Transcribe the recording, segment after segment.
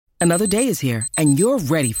Another day is here, and you're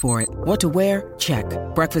ready for it. What to wear? Check.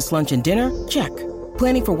 Breakfast, lunch, and dinner? Check.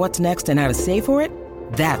 Planning for what's next and how to save for it?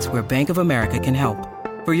 That's where Bank of America can help.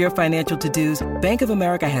 For your financial to-dos, Bank of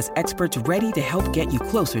America has experts ready to help get you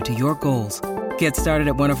closer to your goals. Get started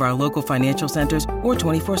at one of our local financial centers or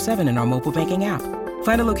 24/7 in our mobile banking app.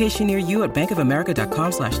 Find a location near you at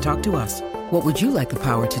bankofamerica.com/talktous. What would you like the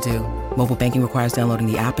power to do? Mobile banking requires downloading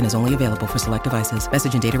the app and is only available for select devices.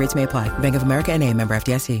 Message and data rates may apply. Bank of America N.A., member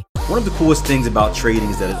FDIC. One of the coolest things about trading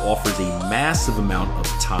is that it offers a massive amount of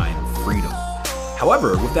time freedom.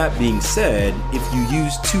 However, with that being said, if you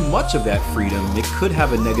use too much of that freedom, it could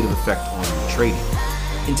have a negative effect on your trading.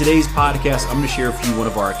 In today's podcast, I'm going to share a few one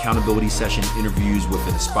of our accountability session interviews with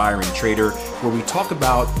an aspiring trader where we talk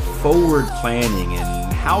about forward planning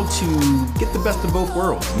and how to get the best of both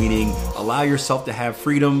worlds, meaning allow yourself to have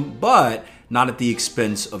freedom, but not at the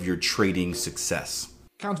expense of your trading success.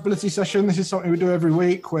 Accountability session. This is something we do every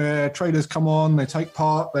week where traders come on, they take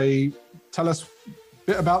part, they tell us a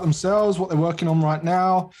bit about themselves, what they're working on right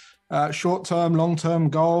now, short-term,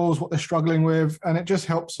 long-term goals, what they're struggling with, and it just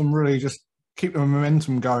helps them really just keep the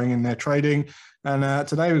momentum going in their trading. And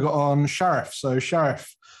today we got on Sharif. So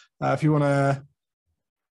Sharif, if you want to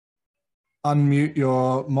unmute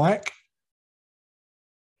your mic.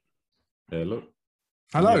 Hello.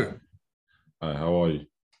 Hello. Hi, how are you?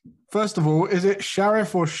 First of all, is it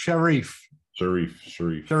Sharif or Sharif?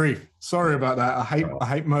 Sharif. Sorry about that. I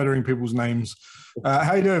hate murdering people's names.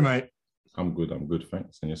 How you doing, mate? I'm good,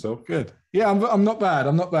 thanks. And yourself? Good. Yeah, I'm not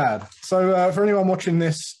bad. So for anyone watching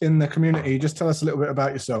this in the community, just tell us a little bit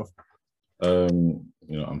about yourself. I'm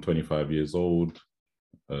 25 years old.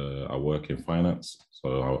 I work in finance,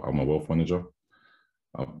 so I'm a wealth manager.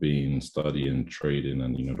 I've been studying trading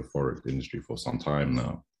and, the Forex industry for some time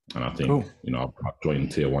now. And I think, cool. I've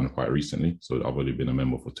joined Tier 1 quite recently, so I've only been a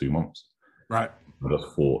member for 2 months. Right. I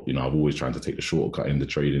just thought, I've always tried to take the shortcut in the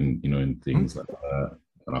trading, and things like that.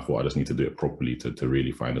 And I thought I just need to do it properly to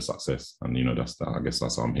really find a success. And, I guess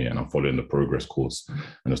that's how I'm here. And I'm following the progress course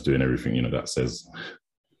and just doing everything, that says.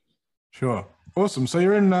 Sure. Awesome. So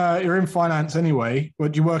you're in finance anyway.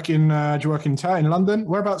 But do you work in in London?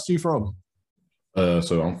 Whereabouts are you from?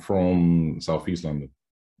 So I'm from Southeast London.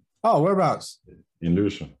 Oh, whereabouts? In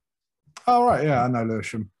Lewisham. Oh, right. Yeah, I know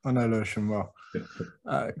Lewisham well.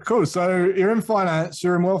 Cool. So you're in finance,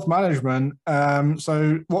 you're in wealth management.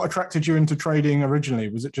 So what attracted you into trading originally?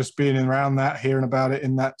 Was it just being around that, hearing about it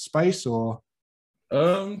in that space, or?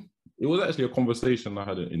 It was actually a conversation I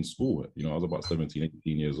had in school. I was about 17,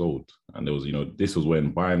 18 years old. And there was, this was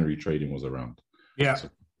when binary trading was around.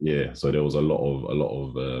 Yeah. So there was a lot of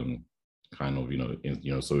kind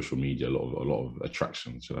of, social media, a lot of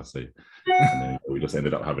attraction, should I say. And then we just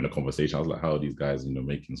ended up having a conversation. I was like, how are these guys,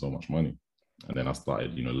 making so much money? And then I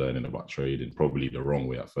started, learning about trading, probably the wrong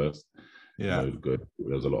way at first. Yeah. There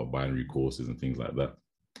was a lot of binary courses and things like that.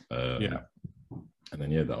 And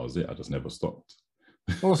then, that was it. I just never stopped.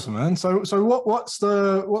 Awesome, man. So what's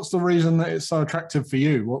the reason that it's so attractive for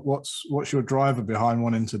you? What's your driver behind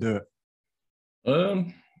wanting to do it?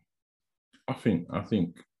 I think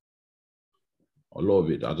a lot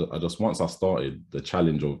of it, I just once I started, the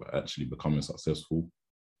challenge of actually becoming successful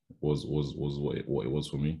was what it was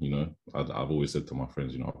for me. I've always said to my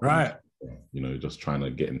friends, right, just trying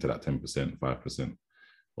to get into that 10%, 5%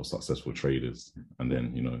 of successful traders, and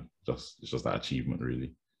then it's just that achievement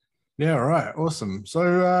really. Yeah, right, awesome.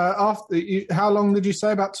 So how long did you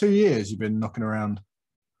say? About 2 years you've been knocking around?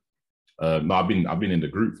 No, I've been in the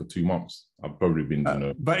group for 2 months. I've probably been,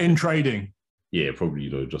 but in trading. Yeah, probably,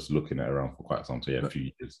 just looking at around for quite some time. A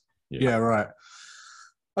few years. Yeah, right.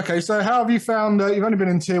 Okay, so how have you found, you've only been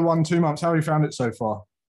in Tier 1 2 months, how have you found it so far?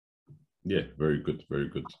 Yeah, very good.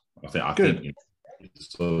 I think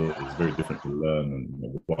it's very different to learn,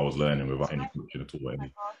 and what I was learning without any coaching at all,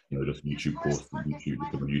 any, just YouTube course,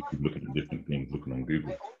 looking at different things, looking on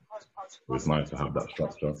Google. So it's nice to have that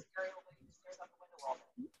structure.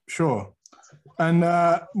 Sure. And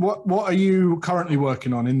what are you currently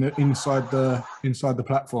working on inside the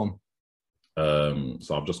platform?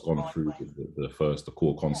 So I've just gone through the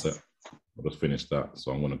core concept. I just finished that,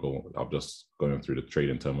 so I'm just going through the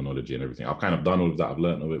trading terminology and everything. I've kind of done all of that. I've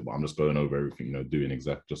learned of it, but I'm just going over everything.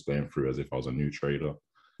 Just going through as if I was a new trader.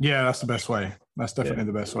 Yeah, that's the best way. That's definitely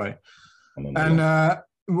the best way. And are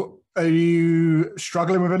you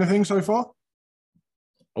struggling with anything so far?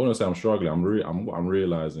 I wouldn't say I'm struggling. What I'm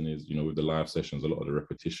realizing is, with the live sessions, a lot of the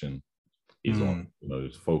repetition is on,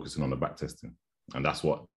 focusing on the back testing. And that's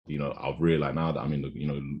what, I've realized now that I'm in the,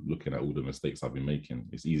 looking at all the mistakes I've been making,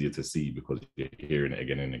 it's easier to see because you're hearing it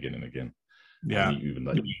again and again and again. Yeah. And even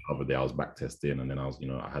the other day I was back testing, and then I was,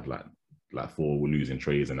 I had like like 4 were losing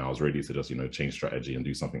trades, and I was ready to just, you know, change strategy and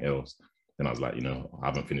do something else. Then I was like, you know, I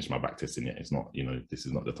haven't finished my back testing yet. It's not, you know, this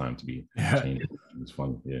is not the time to be changing. It's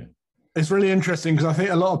funny, yeah. It's really interesting because I think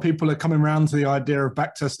a lot of people are coming around to the idea of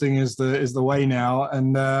backtesting is the way now.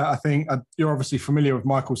 And I think you're obviously familiar with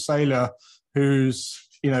Michael Saylor, who's,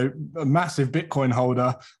 you know, a massive Bitcoin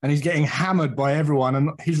holder, and he's getting hammered by everyone.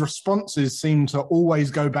 And his responses seem to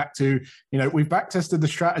always go back to, you know, we've backtested the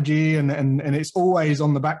strategy and it's always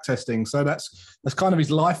on the backtesting. So that's kind of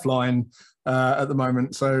his lifeline at the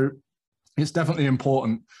moment. So it's definitely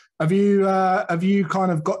important. Have you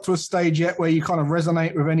kind of got to a stage yet where you kind of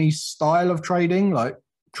resonate with any style of trading, like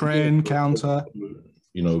trend, counter?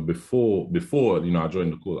 You know, before, you know, I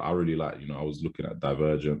joined the course, I really like, you know, I was looking at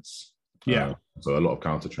divergence. Yeah. So a lot of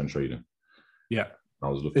counter trend trading. Yeah. I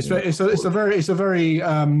was looking. It's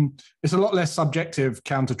a lot less subjective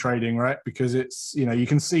counter trading, right? Because it's, you know, you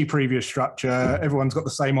can see previous structure. Everyone's got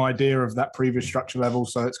the same idea of that previous structure level,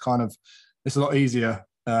 so it's a lot easier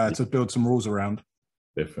to build some rules around.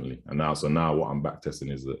 Definitely. And now what I'm back testing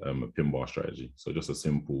is a pin bar strategy. So just a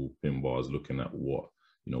simple pin bar is looking at what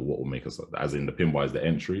will make us, as in the pin bar is the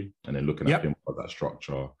entry, and then looking at pin bar, that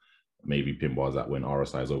structure. Maybe pin bars that when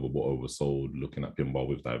RSI is overbought, oversold, looking at pin bar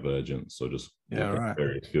with divergence. So just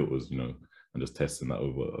various filters, you know, and just testing that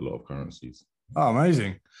over a lot of currencies. Oh,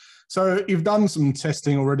 amazing. So you've done some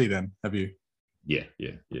testing already then, have you? Yeah.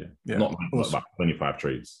 Not awesome. About 25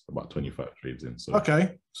 trades, in. So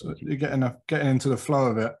okay. So you're getting into the flow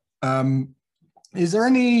of it. Is there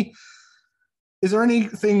anything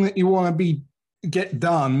that you want to get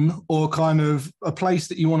done, or kind of a place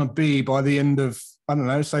that you want to be by the end of, I don't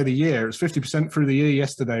know, say the year? It's 50% through the year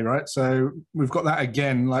yesterday, right? So we've got that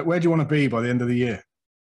again. Like, where do you want to be by the end of the year?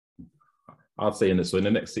 I'd say in the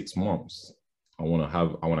next 6 months, I want to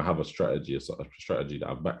have a strategy that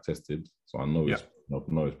I've back tested, so I know it's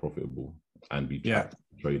profitable, and be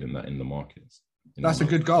trading that in the markets. That's a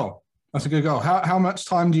good goal. How much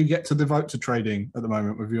time do you get to devote to trading at the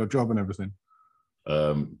moment with your job and everything?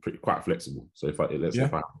 Quite flexible. So if I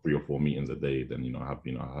have 3 or 4 meetings a day, then I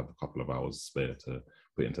have a couple of hours spare to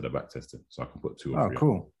put into the back testing, so I can put 2 or 3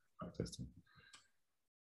 hours back testing.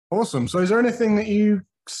 Awesome. So is there anything that you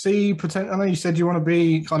see potential? I know you said you want to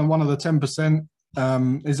be kind of one of the 10%.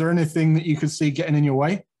 Is there anything that you could see getting in your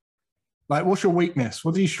way? Like, what's your weakness?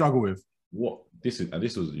 What do you struggle with? This is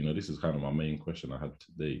kind of my main question I had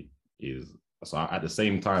today. So at the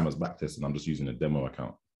same time as backtesting, I'm just using a demo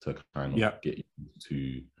account to kind of get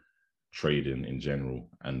into trading in general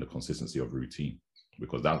and the consistency of routine,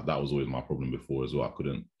 because that was always my problem before as well. I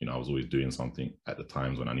couldn't, I was always doing something at the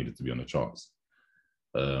times when I needed to be on the charts.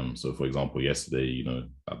 So for example, yesterday,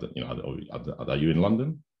 are you in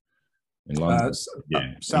London? In London,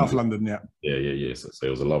 South London, yeah. So it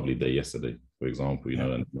was a lovely day yesterday, for example,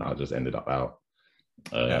 and I just ended up out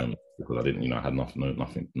because I didn't, I had no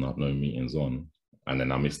meetings on, and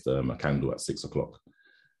then I missed a candle at 6 o'clock.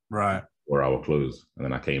 Right. 4-hour close. And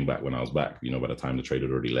then I came back when I was back, by the time the trade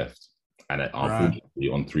had already left. And unfortunately,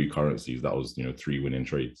 on 3 currencies, that was, 3 winning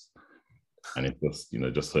trades. And it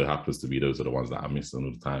just so happens to be those are the ones that I miss all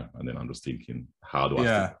the time. And then I'm just thinking, how do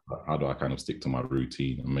I kind of stick to my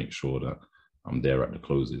routine and make sure that I'm there at the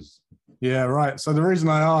closes? Yeah, right. So the reason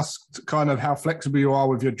I asked kind of how flexible you are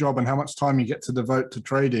with your job and how much time you get to devote to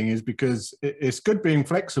trading is because it's good being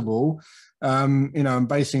flexible, and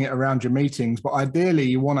basing it around your meetings. But ideally,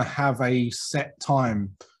 you want to have a set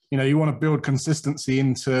time. You want to build consistency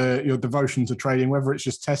into your devotion to trading, whether it's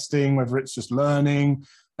just testing, whether it's just learning.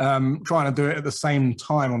 Trying to do it at the same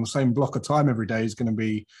time, on the same block of time every day is going to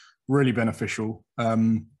be really beneficial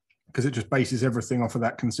because it just bases everything off of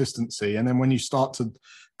that consistency. And then when you start to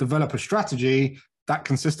develop a strategy, that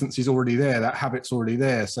consistency is already there, that habit's already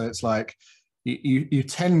there. So it's like you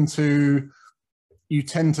tend to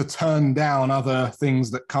turn down other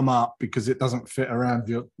things that come up because it doesn't fit around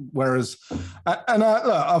you. Whereas,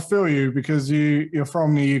 I feel you, because you're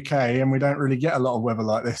from the UK and we don't really get a lot of weather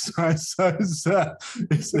like this. Right? So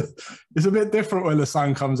it's a bit different when the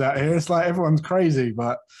sun comes out here. It's like everyone's crazy,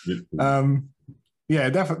 but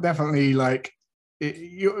definitely like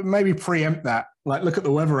you maybe preempt that. Like, look at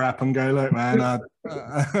the weather app and go, look, man,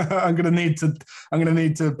 I'm gonna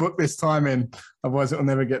need to book this time in, otherwise it will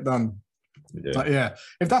never get done.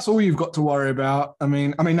 If that's all you've got to worry about,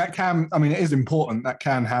 it is important. That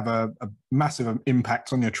can have a massive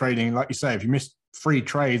impact on your trading. Like you say, if you miss 3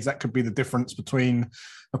 trades, that could be the difference between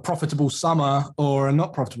a profitable summer or a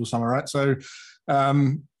not profitable summer, right? So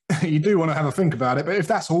you do want to have a think about it. But if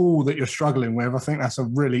that's all that you're struggling with, I think that's a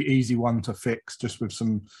really easy one to fix, just with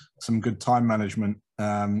some good time management.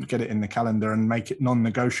 get it in the calendar and make it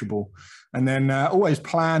non-negotiable. And then always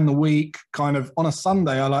plan the week kind of on a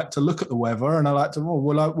Sunday. I like to look at the weather and I like to,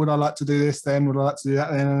 would I like to do this then? Would I like to do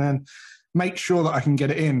that then? And then make sure that I can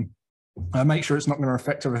get it in. Make sure it's not going to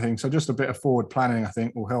affect everything. So just a bit of forward planning, I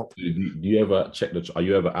think, will help. Do you ever check are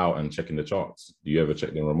you ever out and checking the charts? Do you ever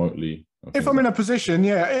check them remotely? If I'm in a position,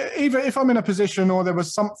 yeah. Either if I'm in a position or there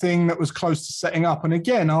was something that was close to setting up. And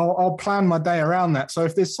again, I'll plan my day around that. So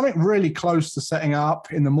if there's something really close to setting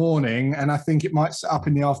up in the morning and I think it might set up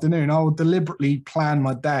in the afternoon, I'll deliberately plan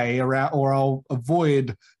my day around, or I'll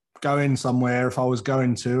avoid going somewhere if I was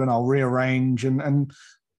going to, and I'll rearrange and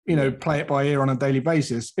play it by ear on a daily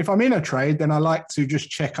basis. If I'm in a trade, then I like to just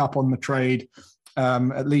check up on the trade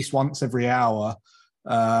at least once every hour.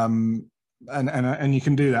 And you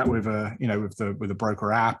can do that with with the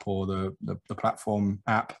broker app or the platform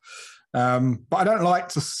app. But I don't like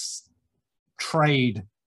to trade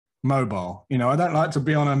mobile. I don't like to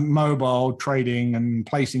be on a mobile trading and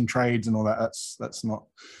placing trades and all that. That's not.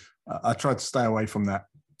 I try to stay away from that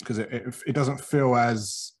because it doesn't feel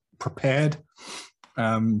as prepared.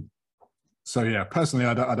 So yeah, personally,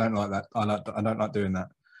 I don't like that. I don't like doing that.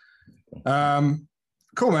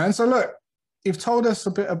 Cool, man. So look, you've told us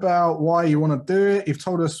a bit about why you want to do it. You've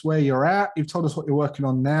told us where you're at. You've told us what you're working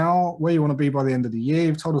on now, where you want to be by the end of the year.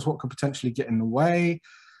 You've told us what could potentially get in the way.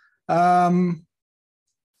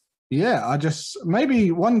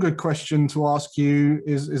 Maybe one good question to ask you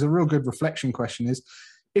is a real good reflection question is,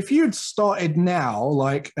 if you'd started now,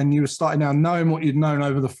 and you were starting now knowing what you'd known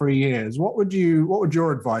over the 3 years, what would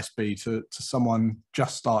your advice be to someone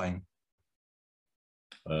just starting?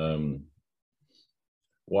 What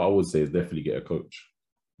I would say is definitely get a coach.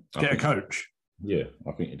 Get a coach. Yeah,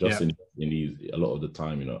 I think just in these, a lot of the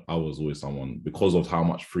time, I was always someone, because of how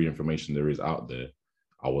much free information there is out there,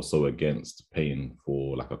 I was so against paying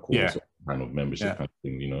for like a course or kind of membership kind of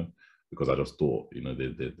thing, because I just thought,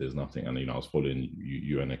 there's nothing. And, I was following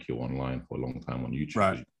you and Ekio online for a long time on YouTube.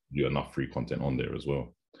 Right. You do enough free content on there as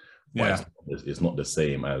well. But it's not the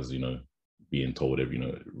same as, being told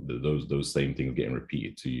those same things getting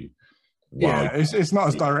repeated to you. Wow. Yeah, it's not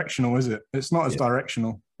as directional, is it? It's not as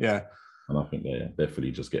directional. Yeah. And I think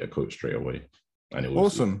definitely just get a coach straight away. And it will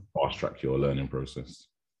awesome. Fast track your learning process.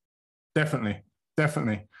 Definitely.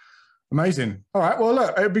 Amazing. All right. Well,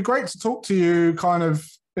 look, it'd be great to talk to you kind of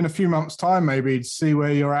in a few months' time, maybe, to see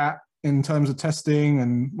where you're at in terms of testing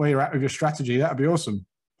and where you're at with your strategy. That'd be awesome.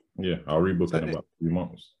 Yeah, I'll rebook in about 3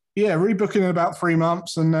 months. Yeah, rebook in about 3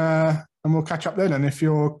 months, and we'll catch up then. And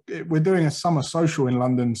we're doing a summer social in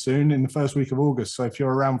London soon, in the first week of August. So if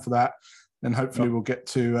you're around for that, then hopefully we'll get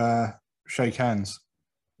to shake hands.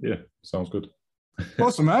 Yeah, sounds good.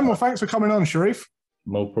 Awesome, man. Well, thanks for coming on, Sharif.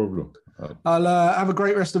 No problem. I'll have a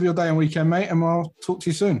great rest of your day and weekend, mate, and we'll talk to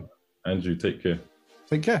you soon. Andrew, take care.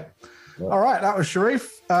 Take care. Yeah. All right, that was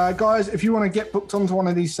Sharif. Guys, if you want to get booked onto one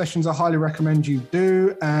of these sessions, I highly recommend you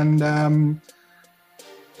do. And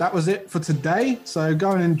that was it for today. So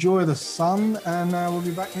go and enjoy the sun, and we'll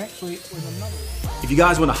be back next week with another one. If you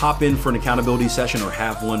guys want to hop in for an accountability session or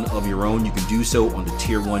have one of your own, you can do so on the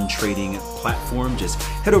Tier 1 Trading platform. Just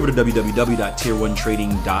head over to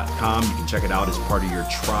www.tier1trading.com. You can check it out as part of your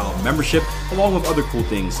trial membership, along with other cool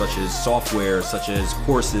things such as software, such as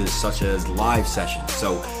courses, such as live sessions.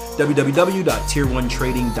 So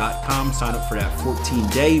www.tier1trading.com. Sign up for that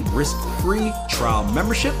 14-day risk-free trial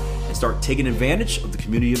membership and start taking advantage of the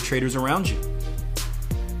community of traders around you.